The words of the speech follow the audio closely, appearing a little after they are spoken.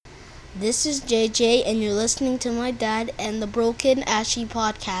This is JJ, and you're listening to my dad and the Broken Ashy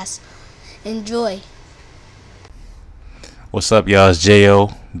podcast. Enjoy. What's up, y'all? It's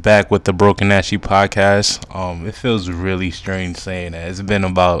Jo back with the Broken Ashy podcast. It feels really strange saying that. It's been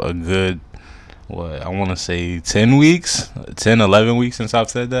about a good, I want to say 10 weeks, 10, 11 weeks since I've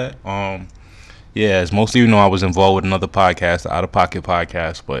said that. Yeah, as most of you know, I was involved with another podcast, the Out of Pocket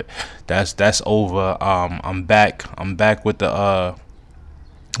podcast, but that's over. I'm back. I'm back with the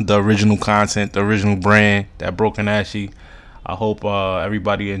original content, the original brand, that Broken Ashy. I hope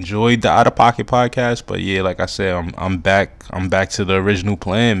everybody enjoyed the Out of Pocket podcast. But yeah, like I said, I'm back. I'm back to the original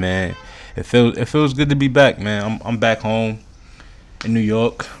plan, man. It feels good to be back, man. I'm back home in New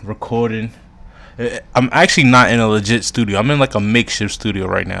York recording. I'm actually not in a legit studio. I'm in like a makeshift studio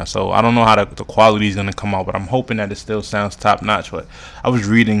right now, so I don't know how the quality is gonna come out. But I'm hoping that it still sounds top notch. But I was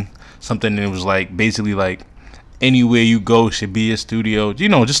reading something and it was like basically like anywhere you go should be a studio. You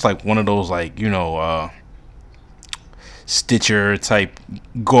know, just like one of those like Stitcher type,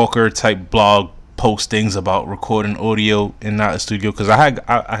 Gawker type blog postings about recording audio and not a studio. Because I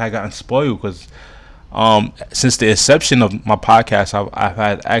had gotten spoiled because since the inception of my podcast, I've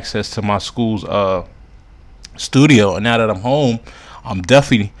had access to my school's studio, and now that I'm home, I'm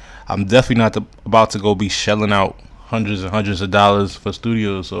definitely not about to go be shelling out hundreds and hundreds of dollars for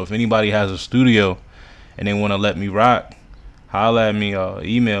studios. So if anybody has a studio and they want to let me rock, holla at me,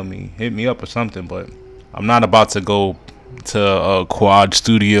 email me, hit me up or something. But I'm not about to go to a quad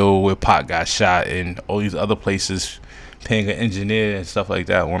studio where Pot got shot and all these other places paying an engineer and stuff like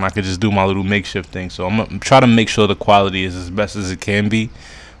that when I could just do my little makeshift thing. So I'm trying to make sure the quality is as best as it can be.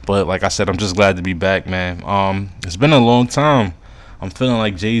 But like I said, I'm just glad to be back, man. It's been a long time. I'm feeling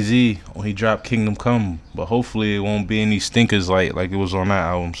like Jay-Z when he dropped Kingdom Come, but hopefully it won't be any stinkers like it was on that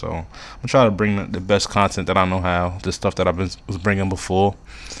album. So I'm trying to bring the best content that I know how, the stuff that was bringing before.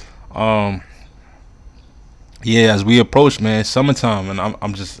 Um, yeah, as we approach, man, summertime, and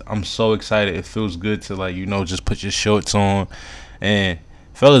I'm so excited. It feels good to just put your shorts on, and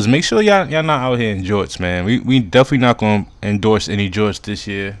fellas, make sure y'all not out here in jorts, man. We definitely not gonna endorse any jorts this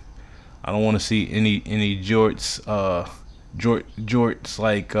year. I don't want to see any jorts, jorts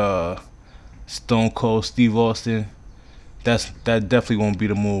like Stone Cold Steve Austin. That definitely won't be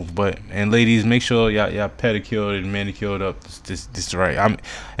the move. But and ladies, make sure y'all pedicured and manicured up. This right.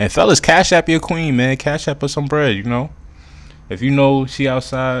 And fellas, cash app your queen, man. Cash app her some bread. If you know she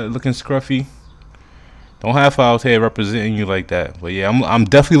outside looking scruffy, don't have her out here representing you like that. But yeah, I'm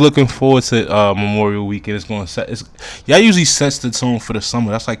definitely looking forward to Memorial Weekend. It's going to set. Y'all usually sets the tone for the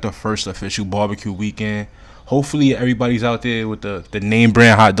summer. That's like the first official barbecue weekend. Hopefully everybody's out there with the name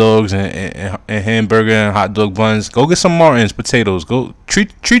brand hot dogs and hamburger and hot dog buns. Go get some Martins potatoes. Go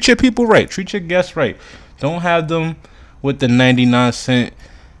treat your people right. Treat your guests right. Don't have them with the 99-cent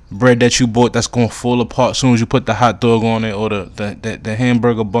bread that you bought that's gonna fall apart as soon as you put the hot dog on it, or the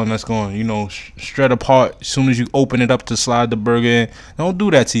hamburger bun that's going shred apart as soon as you open it up to slide the burger in. Don't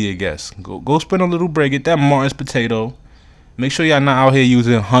do that to your guests. Go spend a little bread. Get that Martin's potato. Make sure y'all not out here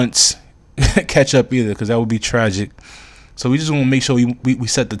using Hunt's ketchup either, because that would be tragic. So we just want to make sure we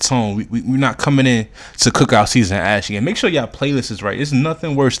set the tone. We're not coming in to cookout season ashy. And make sure y'all playlist is right. It's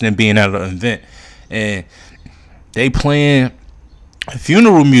nothing worse than being at an event and they playing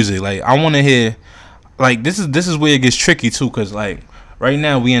funeral music. Like, I want to hear, like, this is where it gets tricky too, because like right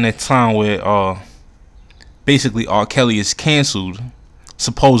now we in a time where basically R. Kelly is canceled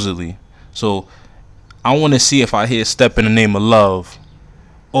supposedly. So I want to see if I hear "Step in the Name of Love"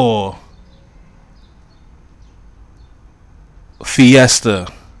 or "Fiesta"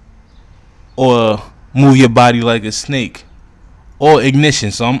 or "Move Your Body Like a Snake" or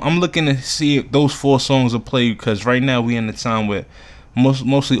 "Ignition." So I'm looking to see if those four songs are played, because right now we in the time where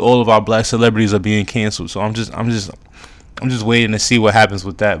mostly all of our black celebrities are being canceled. So I'm just waiting to see what happens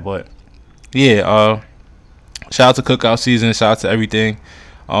with that. But yeah, shout out to cookout season. Shout out to everything.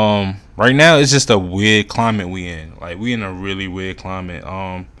 Right now it's just a weird climate we in. Like, we in a really weird climate.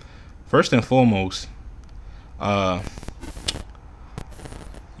 First and foremost, uh,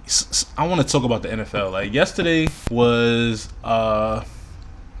 I want to talk about the NFL. Like, yesterday was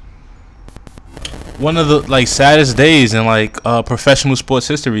one of the like saddest days in like professional sports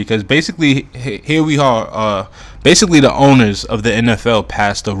history, because basically here we are. Basically, the owners of the NFL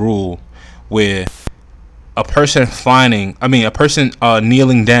passed a rule where a person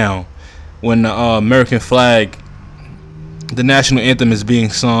kneeling down when the American flag, the national anthem, is being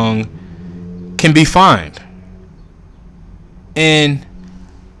sung, can be fined. And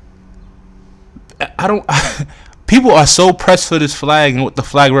I don't. People are so pressed for this flag and what the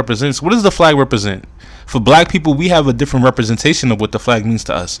flag represents. What does the flag represent? For black people, we have a different representation of what the flag means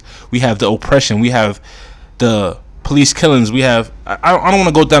to us. We have the oppression. We have the police killings. We have, I don't want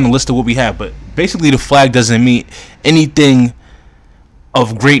to go down the list of what we have, but basically the flag doesn't mean anything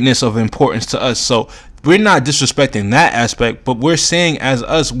of greatness, of importance to us. So we're not disrespecting that aspect, but we're saying as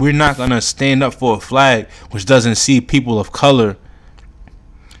us, we're not going to stand up for a flag which doesn't see people of color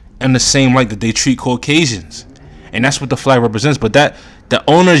in the same light that they treat Caucasians. And that's what the flag represents. But that the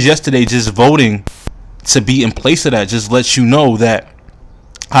owners yesterday just voting to be in place of that just lets you know that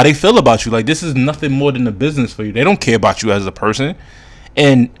how they feel about you. Like, this is nothing more than a business for you. They don't care about you as a person.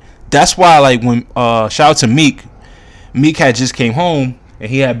 And that's why, like, when shout out to Meek had just came home and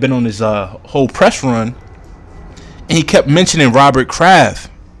he had been on his whole press run, and he kept mentioning Robert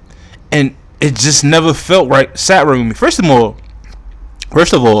Kraft, and it just never felt right, sat right with me. First of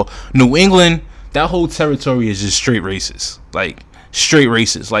all, New England, that whole territory is just straight racist. Like, straight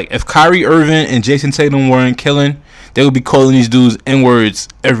racist. Like, if Kyrie Irving and Jason Tatum weren't killing, they would be calling these dudes N-words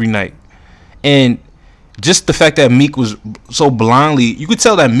every night. And just the fact that Meek was so blindly, you could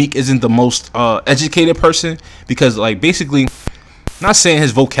tell that Meek isn't the most educated person, because, like, basically, not saying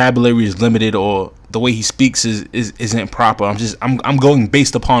his vocabulary is limited or the way he speaks isn't proper. I'm going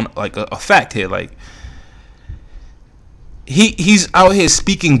based upon, like, a fact here. Like, he's out here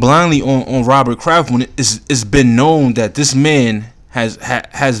speaking blindly on Robert Kraft when it's been known that this man has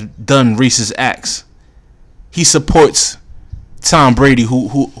done racist acts. He supports Tom Brady,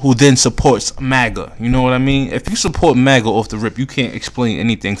 who then supports MAGA. You know what I mean? If you support MAGA off the rip, you can't explain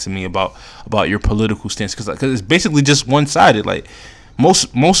anything to me about your political stance, because it's basically just one-sided. Like,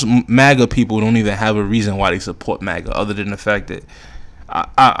 most MAGA people don't even have a reason why they support MAGA other than the fact that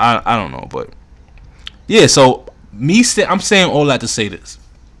I don't know. But yeah, so I'm saying all that to say this.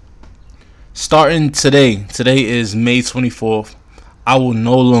 Starting today is May 24th. I will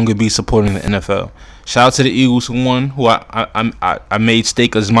no longer be supporting the NFL. Shout out to the Eagles who won, who I made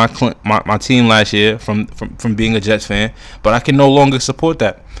stake as my team last year from being a Jets fan, but I can no longer support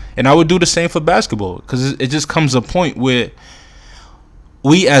that. And I would do the same for basketball, because it just comes a point where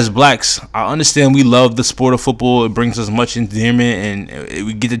we as blacks, I understand we love the sport of football. It brings us much endearment, and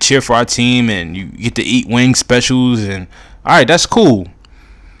we get to cheer for our team, and you get to eat wing specials, and all right, that's cool.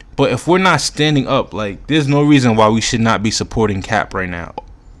 But if we're not standing up, like, there's no reason why we should not be supporting Cap right now.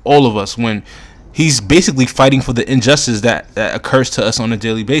 All of us, when he's basically fighting for the injustice that occurs to us on a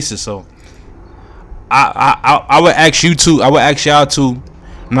daily basis. So I would ask you to, I would ask y'all to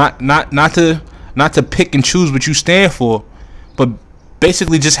not to pick and choose what you stand for, but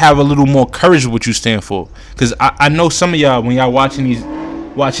basically just have a little more courage with what you stand for. Because I know some of y'all, when y'all watching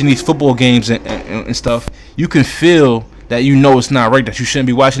these football games and stuff, you can feel that you know it's not right, that you shouldn't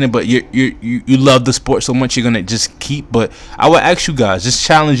be watching it, but you love the sport so much you're gonna just keep. But I would ask you guys, just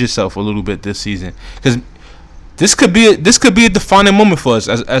challenge yourself a little bit this season, because this could be a defining moment for us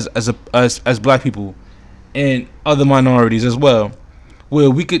as black people and other minorities as well, where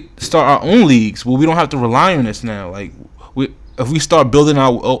we could start our own leagues where we don't have to rely on this now. Like, if we start building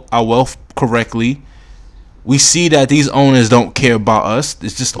our wealth correctly, we see that these owners don't care about us.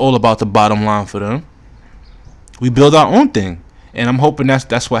 It's just all about the bottom line for them. We build our own thing, and I'm hoping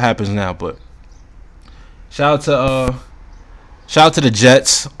that's what happens now. But shout out to the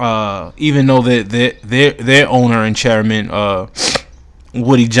Jets. Even though their owner and chairman,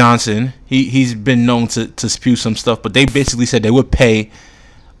 Woody Johnson, he's been known to spew some stuff, but they basically said they would pay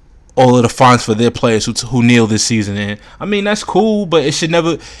all of the fines for their players who kneel this season. And I mean, that's cool, but it should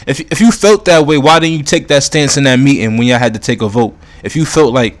never. If you felt that way, why didn't you take that stance in that meeting when y'all had to take a vote? If you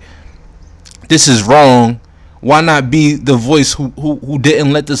felt like this is wrong, why not be the voice who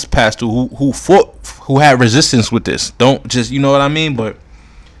didn't let this pass through, who fought, who had resistance with this? Don't just, you know what I mean? But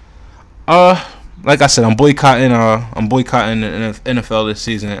like I said, I'm boycotting the NFL this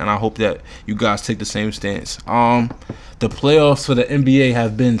season, and I hope that you guys take the same stance. The playoffs for the NBA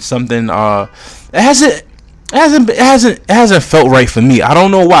have been something. It hasn't felt right for me. I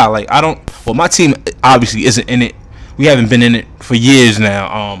don't know why. Like, well, my team obviously isn't in it. We haven't been in it for years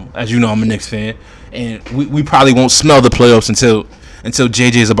now. As you know, I'm a Knicks fan, and we probably won't smell the playoffs until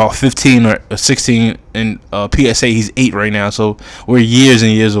JJ is about 15 or 16, and PSA he's 8 right now. So we're years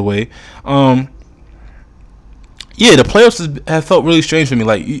and years away. Yeah, the playoffs have felt really strange for me.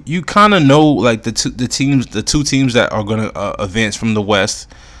 Like, you kind of know, like, the two teams that are gonna advance from the West.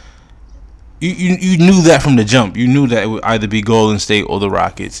 You knew that from the jump. You knew that it would either be Golden State or the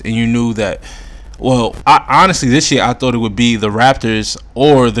Rockets, and you knew that. Well, honestly, this year I thought it would be the Raptors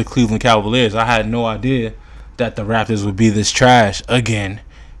or the Cleveland Cavaliers. I had no idea that the Raptors would be this trash again.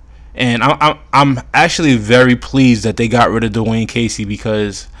 And I'm actually very pleased that they got rid of Dwayne Casey,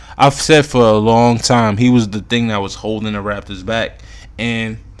 because I've said for a long time he was the thing that was holding the Raptors back,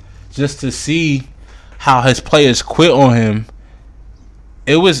 and just to see how his players quit on him,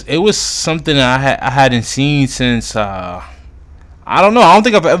 it was something that I hadn't seen since I don't know. I don't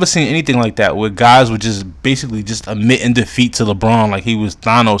think I've ever seen anything like that where guys would just basically just admitting defeat to LeBron like he was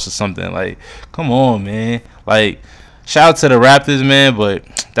Thanos or something. Like, come on, man. Like, shout out to the Raptors, man, but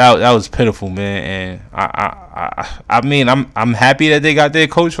that was pitiful, man. And I mean, I'm happy that they got their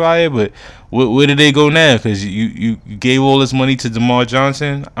coach fired, but where did they go now? Because you gave all this money to DeMar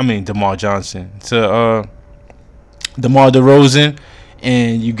Johnson to DeMar DeRozan,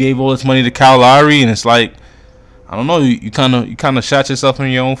 and you gave all this money to Kyle Lowry, and it's like, I don't know, you kind of shot yourself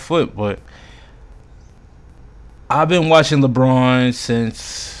in your own foot. But I've been watching LeBron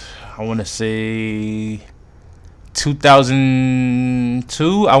since I want to say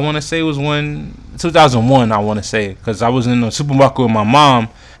 2002. I want to say it was when 2001. I want to say because I was in the supermarket with my mom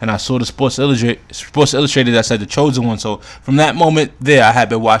and I saw the Sports Illustrated that said the chosen one. So from that moment there, I had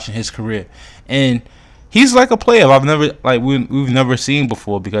been watching his career, and he's like a player we've never seen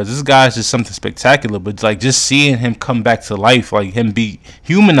before, because this guy's just something spectacular. But like just seeing him come back to life, like him be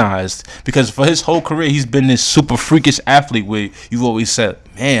humanized, because for his whole career he's been this super freakish athlete where you've always said,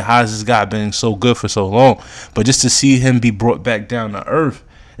 man, how has this guy been so good for so long? But just to see him be brought back down to earth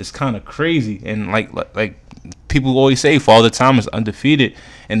is kind of crazy. And like people always say, Father Time is undefeated,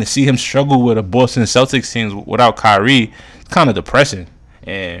 and to see him struggle with a Boston Celtics team without Kyrie, it's kind of depressing.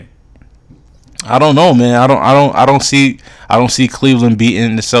 And I don't know, man. I don't see Cleveland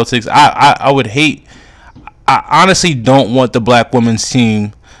beating the Celtics. I would hate. I honestly don't want the black women's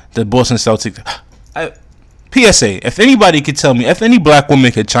team, the Boston Celtics. PSA: if anybody could tell me, if any black woman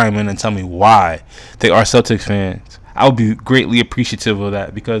could chime in and tell me why they are Celtics fans, I would be greatly appreciative of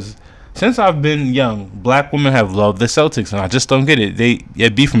that, because since I've been young, black women have loved the Celtics, and I just don't get it. They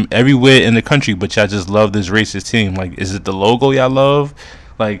be from everywhere in the country, but y'all just love this racist team. Like, is it the logo y'all love?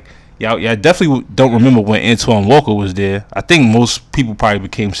 Like, y'all definitely don't remember when Antoine Walker was there. I think most people probably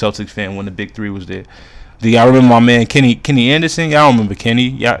became Celtics fan when the Big Three was there. Do y'all remember my man Kenny Anderson? Y'all don't remember Kenny?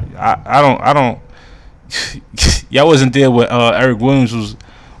 Yeah, I don't. Y'all wasn't there when Eric Williams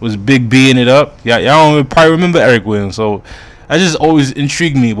was big B'ing it up. Y'all don't probably remember Eric Williams. So that just always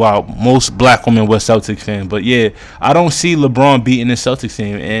intrigued me why most black women were Celtics fans. But yeah, I don't see LeBron beating the Celtics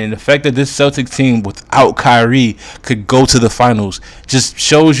team. And the fact that this Celtics team without Kyrie could go to the finals just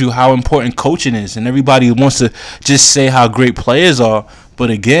shows you how important coaching is. And everybody wants to just say how great players are. But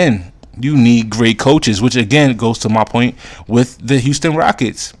again, you need great coaches, which again goes to my point with the Houston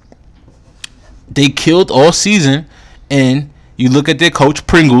Rockets. They killed all season, and you look at their coach,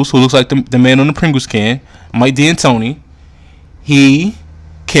 Pringles, who looks like the man on the Pringles can, Mike D'Antoni. He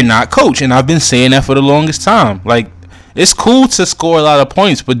cannot coach, and I've been saying that for the longest time. Like, it's cool to score a lot of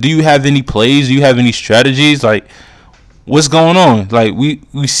points, but do you have any plays? Do you have any strategies? Like, what's going on? Like, we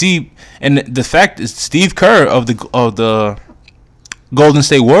see, and the fact is, Steve Kerr of the Golden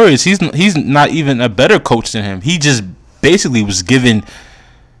State Warriors, he's not even a better coach than him. He just basically was given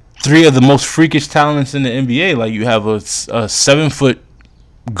three of the most freakish talents in the NBA. Like, you have a 7-foot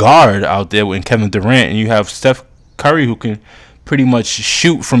guard out there with Kevin Durant, and you have Steph Curry, who can pretty much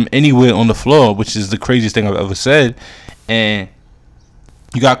shoot from anywhere on the floor, which is the craziest thing I've ever said. And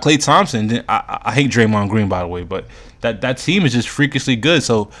you got Klay Thompson. I hate Draymond Green, by the way, but that team is just freakishly good.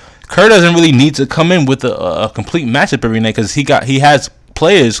 So Kerr doesn't really need to come in with a complete matchup every night, because he has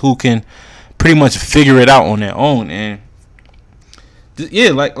players who can pretty much figure it out on their own. And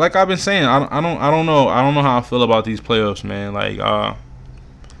yeah, like I've been saying, I don't know how I feel about these playoffs, man. Like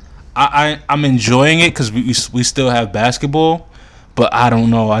I'm enjoying it because we still have basketball, but I don't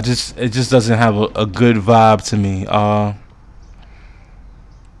know. It just doesn't have a good vibe to me.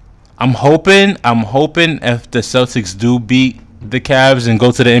 I'm hoping if the Celtics do beat the Cavs and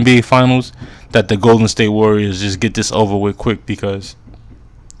go to the NBA Finals, that the Golden State Warriors just get this over with quick, because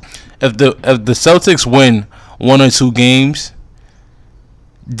if the Celtics win 1 or 2 games,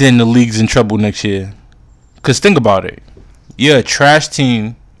 then the league's in trouble next year. Because think about it. You're a trash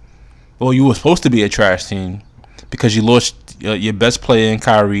team. Well, you were supposed to be a trash team because you lost your best player in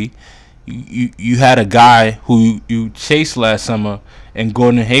Kyrie. You had a guy who you chased last summer, and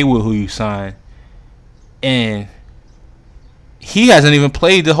Gordon Hayward, who you signed, and he hasn't even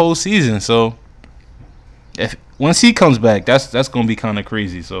played the whole season. So once he comes back, that's gonna be kind of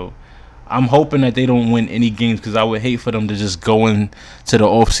crazy. So I'm hoping that they don't win any games, because I would hate for them to just go into the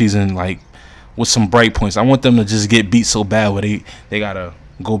offseason like with some bright points. I want them to just get beat so bad where they gotta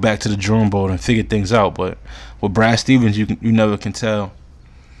go back to the drawing board and figure things out. But with Brad Stevens, you never can tell.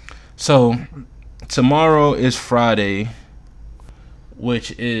 So tomorrow is Friday.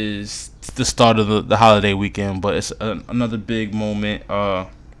 which is the start of the holiday weekend. But it's another big moment.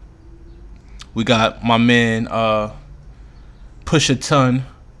 We got my man Pusha Ton,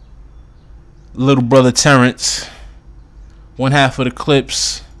 little brother Terrence, one half of the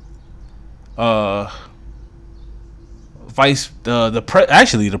Clips, the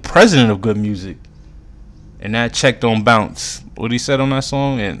president of good music, and that check don't bounce. What he said on that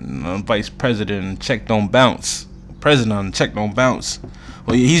song, and vice president, check don't bounce. President, check don't bounce.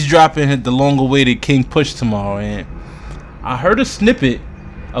 Well, he's dropping the long-awaited King Push tomorrow, and I heard a snippet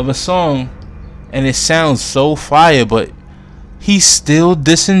of a song, and it sounds so fire, but he's still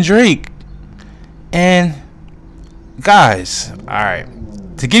dissing Drake. And guys, all right,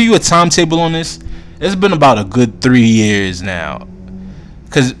 to give you a timetable on this, it's been about a good 3 years now,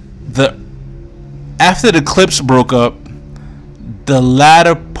 because after the Clips broke up, the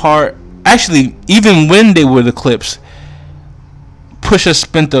latter part, actually, even when they were the Clips, Pusha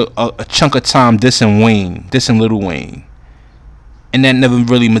spent a chunk of time dissing Lil Wayne, and that never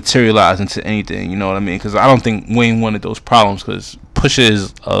really materialized into anything. You know what I mean? Because I don't think Wayne wanted those problems, because Pusha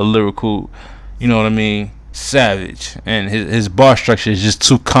is a lyrical, you know what I mean, savage, and his bar structure is just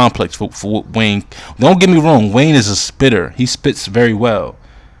too complex for Wayne. Don't get me wrong, Wayne is a spitter. He spits very well.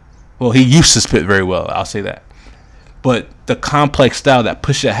 Well, he used to spit very well, I'll say that. But the complex style that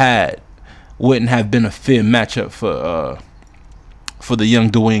Pusha had wouldn't have been a fair matchup for the young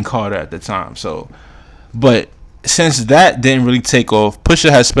Dwayne Carter at the time. So, but since that didn't really take off,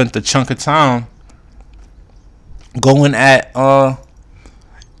 Pusha has spent a chunk of time going at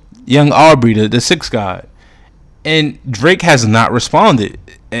young Aubrey, the 6 guy, and Drake has not responded.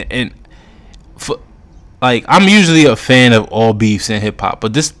 And for, like, I'm usually a fan of all beefs in hip hop,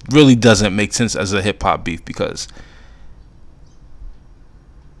 but this really doesn't make sense as a hip hop beef, because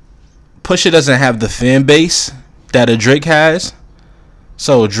Pusha doesn't have the fan base that a Drake has.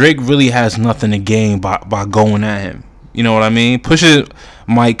 So Drake really has nothing to gain by going at him. You know what I mean? Pusha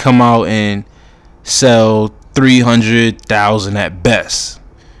might come out and sell 300,000 at best.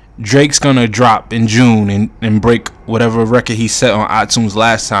 Drake's gonna drop in June and break whatever record he set on iTunes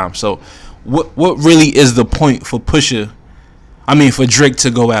last time. So what really is the point for Pusha? I mean, for Drake to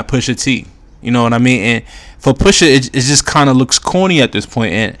go at Pusha T. You know what I mean? And for Pusha, it just kind of looks corny at this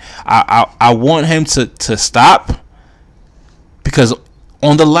point. And I want him to stop, because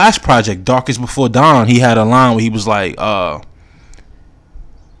on the last project, Darkest Before Dawn, he had a line where he was like,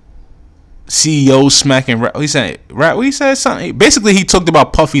 CEOs smacking rap. He said something. Basically, he talked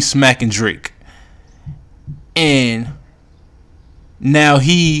about Puffy smacking Drake. And now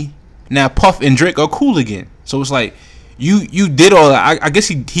Puff and Drake are cool again. So it's like, you did all that. I guess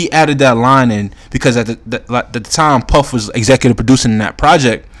he added that line in because at the time Puff was executive producing that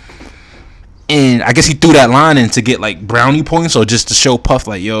project. And I guess he threw that line in to get like brownie points, or just to show Puff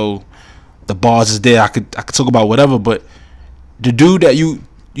like, yo, the bars is there. I could talk about whatever, but the dude that you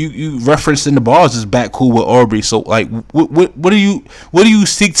referenced in the bars is back cool with Aubrey. So like, what do you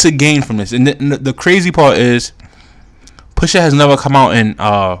seek to gain from this? And the crazy part is, Pusha has never come out and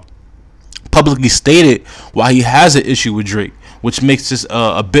publicly stated why he has an issue with Drake, which makes this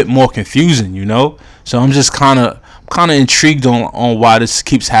a bit more confusing, you know. So I'm just kind of intrigued on why this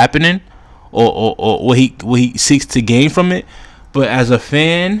keeps happening. Or what he seeks to gain from it. But as a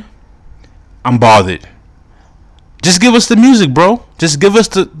fan, I'm bothered. Just give us the music, bro. Just give us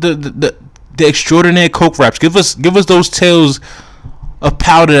the extraordinary coke raps. Give us those tales of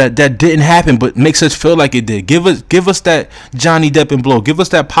powder that didn't happen, but makes us feel like it did. Give us that Johnny Depp and Blow. Give us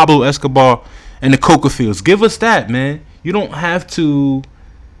that Pablo Escobar and the Coca Fields. Give us that, man. You don't have to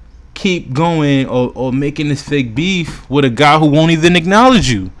keep going or making this fake beef with a guy who won't even acknowledge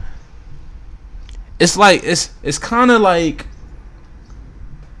you. It's like it's kind of like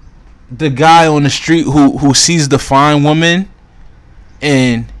the guy on the street who sees the fine woman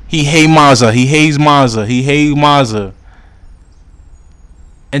and he hates Mazza,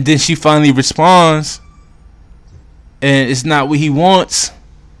 and then she finally responds and it's not what he wants,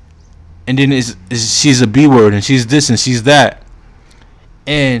 and then she's a B word and she's this and she's that.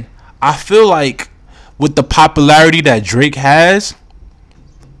 And I feel like with the popularity that Drake has,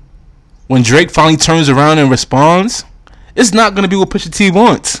 when Drake finally turns around and responds, it's not going to be what Pusha T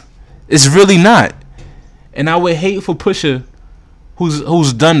wants. It's really not. And I would hate for Pusha,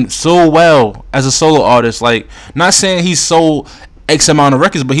 who's done so well as a solo artist, like, not saying he's sold X amount of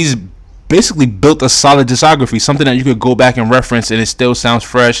records, but he's basically built a solid discography, something that you could go back and reference and it still sounds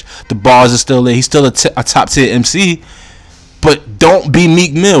fresh. The bars are still there. He's still a top tier MC. But don't be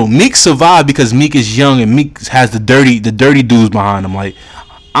Meek Mill. Meek survived because Meek is young and Meek has the dirty dudes behind him. Like,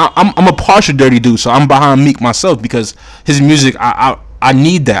 I'm a partial dirty dude, so I'm behind Meek myself because his music, I I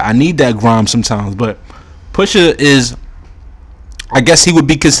need that. I need that grime sometimes. But Pusha is, I guess he would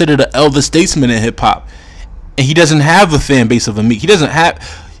be considered an elder statesman in hip hop, and he doesn't have a fan base of a Meek. He doesn't have.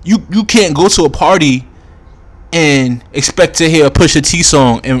 You can't go to a party and expect to hear a Pusha T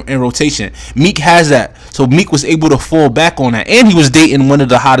song in rotation. Meek has that, so Meek was able to fall back on that, and he was dating one of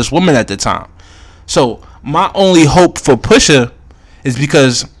the hottest women at the time. So my only hope for Pusha is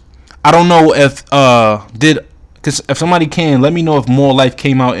because I don't know if because if somebody can let me know if More Life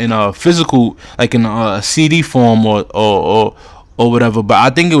came out in a physical, like in a CD form or whatever. But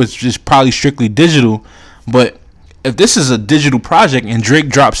I think it was just probably strictly digital. But if this is a digital project and Drake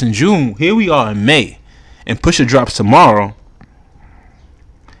drops in June, here we are in May, and Pusha drops tomorrow,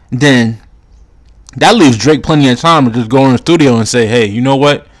 then that leaves Drake plenty of time to just go in the studio and say, hey, you know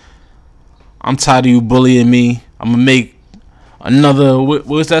what? I'm tired of you bullying me. I'm gonna make another.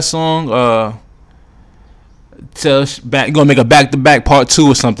 What's that song? Gonna make a back-to-back part 2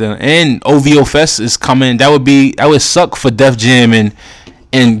 or something. And OVO Fest is coming. That would suck for Def Jam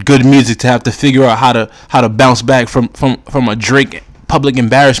and good music to have to figure out how to bounce back from a Drake public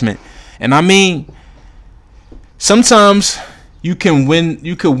embarrassment. And I mean, sometimes you could win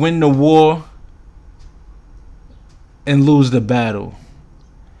the war and lose the battle.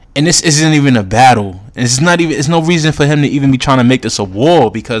 And this isn't even a battle. It's no reason for him to even be trying to make this a war,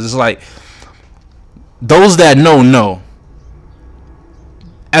 because it's like, those that know.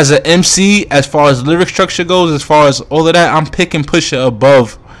 As an MC, as far as lyric structure goes, as far as all of that, I'm picking Pusha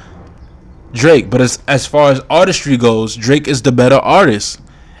above Drake. But as far as artistry goes, Drake is the better artist.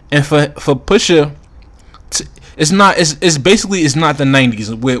 And for Pusha, it's not the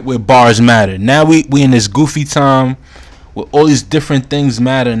 90s where bars matter. Now we in this goofy time where all these different things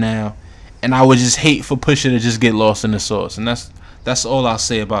matter now, and I would just hate for Pusha to just get lost in the sauce. And that's all I'll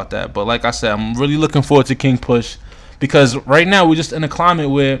say about that. But like I said, I'm really looking forward to King Push, because right now we're just in a climate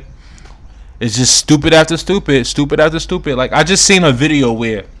where it's just stupid after stupid, stupid after stupid. Like, I just seen a video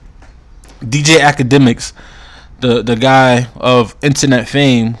where DJ Academics, the guy of internet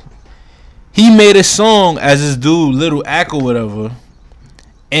fame, he made a song as this dude Little Ack or whatever,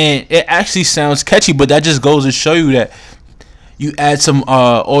 and it actually sounds catchy. But that just goes to show you that you add some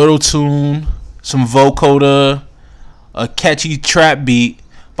auto tune, some vocoder, a catchy trap beat.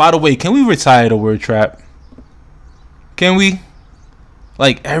 By the way, can we retire the word trap? Can we?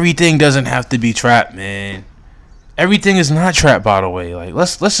 Like, everything doesn't have to be trap, man. Everything is not trap, by the way. Like,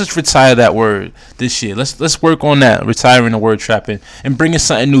 let's just retire that word this year. Let's work on that, retiring the word trap, and bringing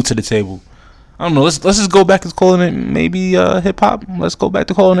something new to the table. I don't know. Let's just go back to calling it maybe hip hop. Let's go back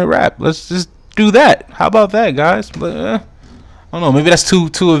to calling it rap. Let's just do that. How about that, guys? But, I don't know. Maybe that's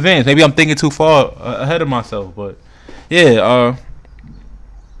too advanced. Maybe I'm thinking too far ahead of myself. But yeah,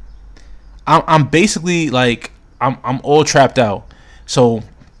 I'm basically like I'm all trapped out. So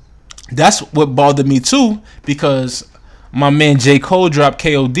that's what bothered me too, because my man J. Cole dropped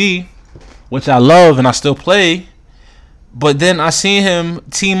KOD, which I love and I still play. But then I seen him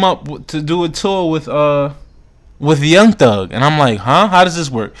team up to do a tour with Young Thug, and I'm like, huh? How does this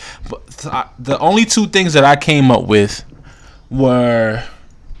work? But the only two things that I came up with were,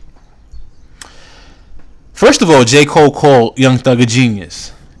 first of all, J. Cole called Young Thug a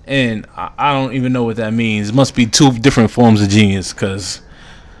genius, and I don't even know what that means. It must be two different forms of genius, because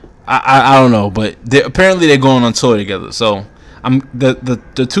I don't know. But apparently they're going on tour together. So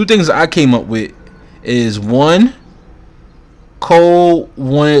the two things I came up with is, one, Cole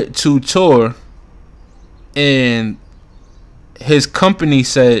wanted to tour, and his company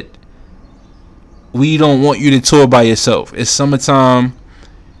said, we don't want you to tour by yourself. It's summertime.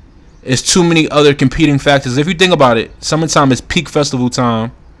 It's too many other competing factors. If you think about it, summertime is peak festival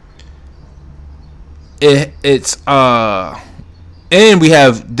time. It's and we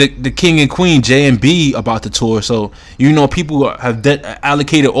have the king and queen J&B about the tour. So people have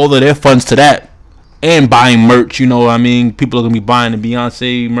allocated all of their funds to that, and buying merch. You know what I mean? People are gonna be buying the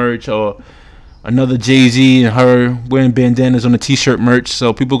Beyonce merch, or another Jay-Z and her wearing bandanas on the t-shirt merch.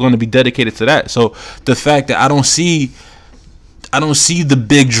 So people are gonna be dedicated to that. So the fact that I don't see the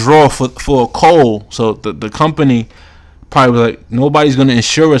big draw for Cole. So the company probably was like, nobody's gonna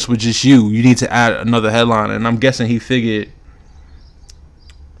insure us with just you. You need to add another headline. And I'm guessing he figured,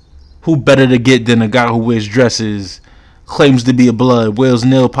 who better to get than a guy who wears dresses, claims to be a blood, wears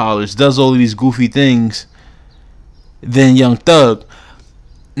nail polish, does all of these goofy things, than Young Thug.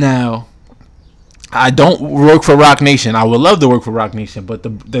 Now, I don't work for Roc Nation. I would love to work for Roc Nation, but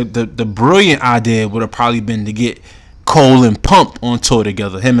the brilliant idea would have probably been to get Cole and Pump on tour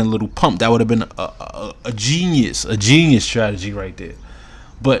together. Him and Little Pump. That would have been a genius strategy right there.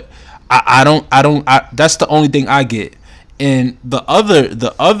 But I don't. That's the only thing I get. And the other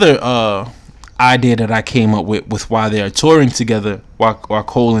idea that I came up with why they are touring together, while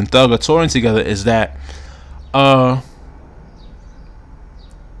Cole and Thug are touring together, is that uh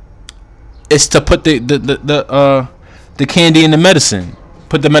it's to put the candy in the medicine.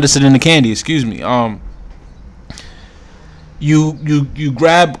 Put the medicine in the candy. Excuse me. You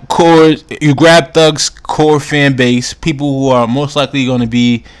grab Thug's core fan base, people who are most likely going to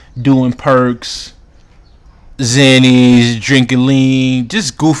be doing perks, Xannies, drinking lean,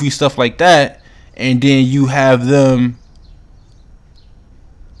 just goofy stuff like that, and then you have them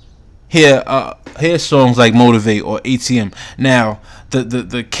hear songs like Motivate or ATM. Now,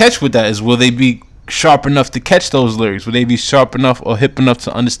 the catch with that is, will they be sharp enough to catch those lyrics? Will they be sharp enough or hip enough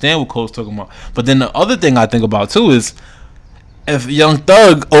to understand what Cole's talking about? But then the other thing I think about too is, if Young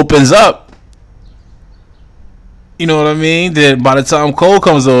Thug opens up, you know what I mean? Then by the time Cole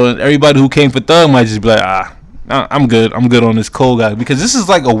comes on, everybody who came for Thug might just be like, I'm good. I'm good on this Cole guy, because this is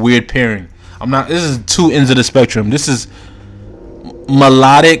like a weird pairing. I'm not. This is two ends of the spectrum. This is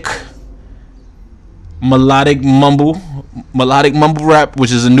melodic mumble rap,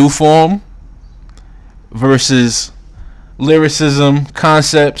 which is a new form, versus lyricism,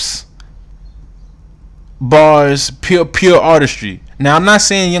 concepts, bars, pure artistry. Now, I'm not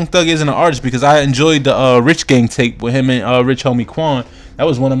saying Young Thug isn't an artist, because I enjoyed the Rich Gang tape with him and Rich Homie Quan. That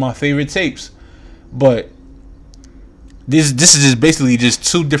was one of my favorite tapes. But this is just basically just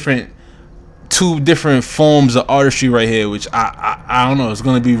two different forms of artistry right here, which I don't know. It's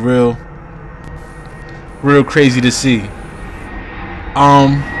gonna be real crazy to see.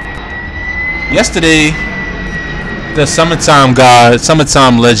 Yesterday, the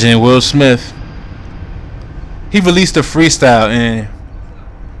summertime legend Will Smith, he released a freestyle, and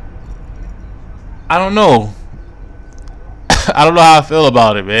I don't know. I don't know how I feel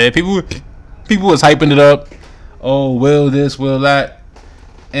about it, man. People was hyping it up. Oh, Will this, Will that.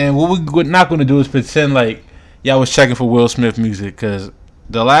 And what we're not going to do is pretend like y'all was checking for Will Smith music, because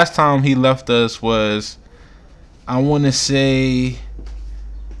the last time he left us was, I want to say,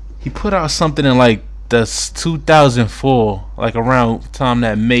 he put out something in like the 2004, like around time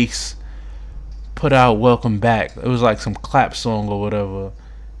that Mace put out Welcome Back. It was like some clap song or whatever.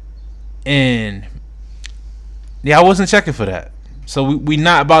 And yeah, I wasn't checking for that. So we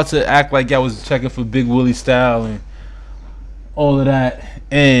not about to act like y'all was checking for Big Willie style and all of that.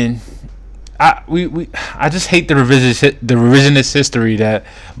 And I just hate the revisionist history that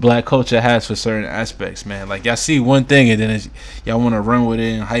black culture has for certain aspects, man. Like, y'all see one thing and then y'all want to run with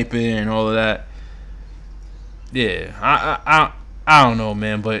it and hype it and all of that. Yeah, I don't know,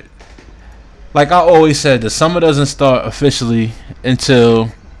 man. But like I always said, the summer doesn't start officially until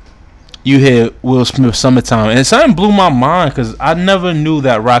you hear Will Smith "Summertime," and something blew my mind, because I never knew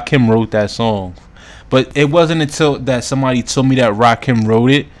that Rakim wrote that song. But it wasn't until that somebody told me that Rakim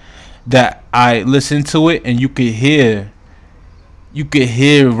wrote it that I listened to it, and you could hear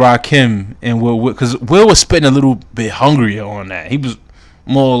Rakim and Will, because Will was spitting a little bit hungrier on that. He was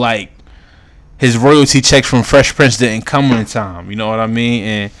more like his royalty checks from Fresh Prince didn't come in time. You know what I mean?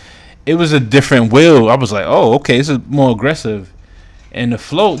 And it was a different Will. I was like, oh, okay, this is more aggressive. And the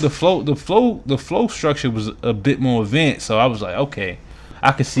flow structure was a bit more advanced. So I was like, okay,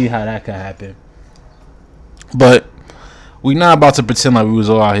 I could see how that could happen. But we not about to pretend like we was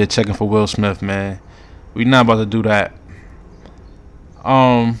all out here checking for Will Smith, man. We not about to do that.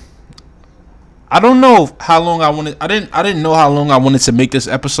 I don't know how long I wanted. I didn't know how long I wanted to make this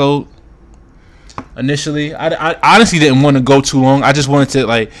episode. Initially, I honestly didn't want to go too long. I just wanted to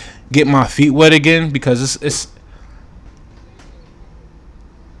like get my feet wet again, because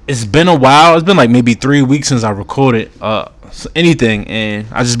it's been a while. It's been like maybe 3 weeks since I recorded anything, and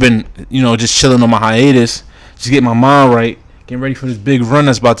I just been just chilling on my hiatus, just getting my mind right, getting ready for this big run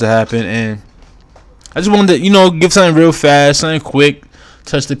that's about to happen. And I just wanted to give something real fast, something quick,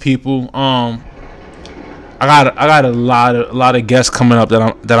 touch the people. I got a lot of guests coming up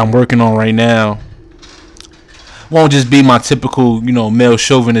that I'm working on right now. Won't just be my typical male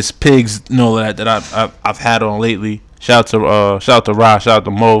chauvinist pigs that I've had on lately. Shout out to Ra, shout out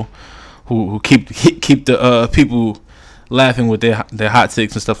to Mo, who keep the people laughing with their hot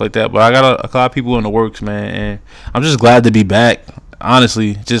takes and stuff like that. But I got a lot of people in the works, man, and I'm just glad to be back.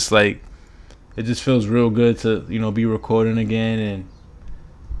 Honestly, just like it just feels real good to be recording again and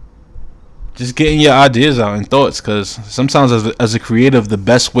just getting your ideas out and thoughts. Because sometimes as a creative, the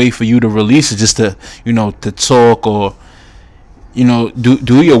best way for you to release is just to to talk or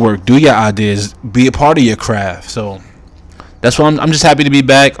do your work, do your ideas, be a part of your craft. So that's why I'm just happy to be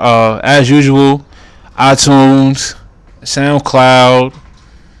back. As usual, iTunes, SoundCloud.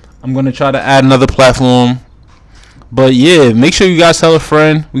 I'm gonna try to add another platform But yeah, make sure you guys tell a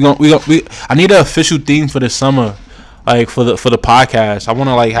friend. I need an official theme for this summer, like for the podcast. I want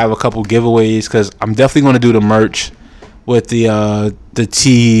to like have a couple giveaways because I'm definitely going to do the merch with the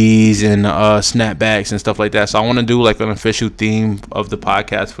tees and snapbacks and stuff like that. So I want to do like an official theme of the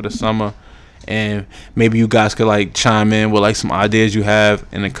podcast for the summer, and maybe you guys could like chime in with like some ideas you have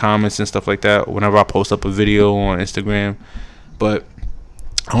in the comments and stuff like that whenever I post up a video on Instagram. But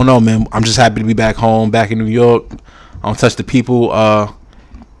I don't know, man. I'm just happy to be back home, back in New York. I don't touch the people.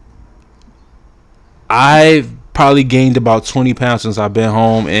 I've probably gained about 20 pounds since I've been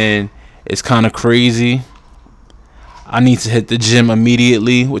home, and it's kind of crazy. I need to hit the gym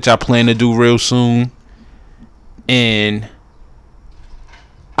immediately, which I plan to do real soon. And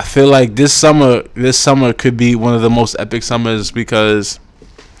I feel like this summer could be one of the most epic summers because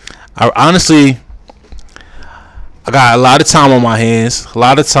I got a lot of time on my hands,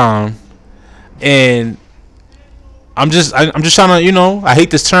 and I'm just trying to, I hate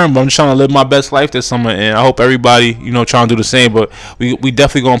this term, but I'm just trying to live my best life this summer, and I hope everybody, trying to do the same. But we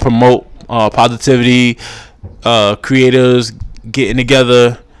definitely gonna promote positivity, creators getting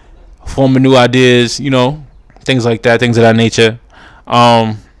together, forming new ideas, things like that, things of that nature.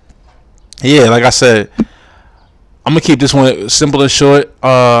 Yeah, like I said, I'm gonna keep this one simple and short.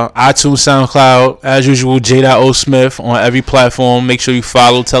 iTunes, SoundCloud, as usual, J.O. Smith on every platform. Make sure you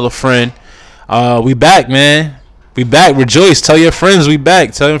follow, tell a friend. We back, man. We back. Rejoice. Tell your friends we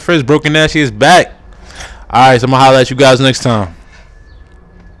back. Tell your friends Broken Ashy is back. All right, so I'm gonna holler at you guys next time.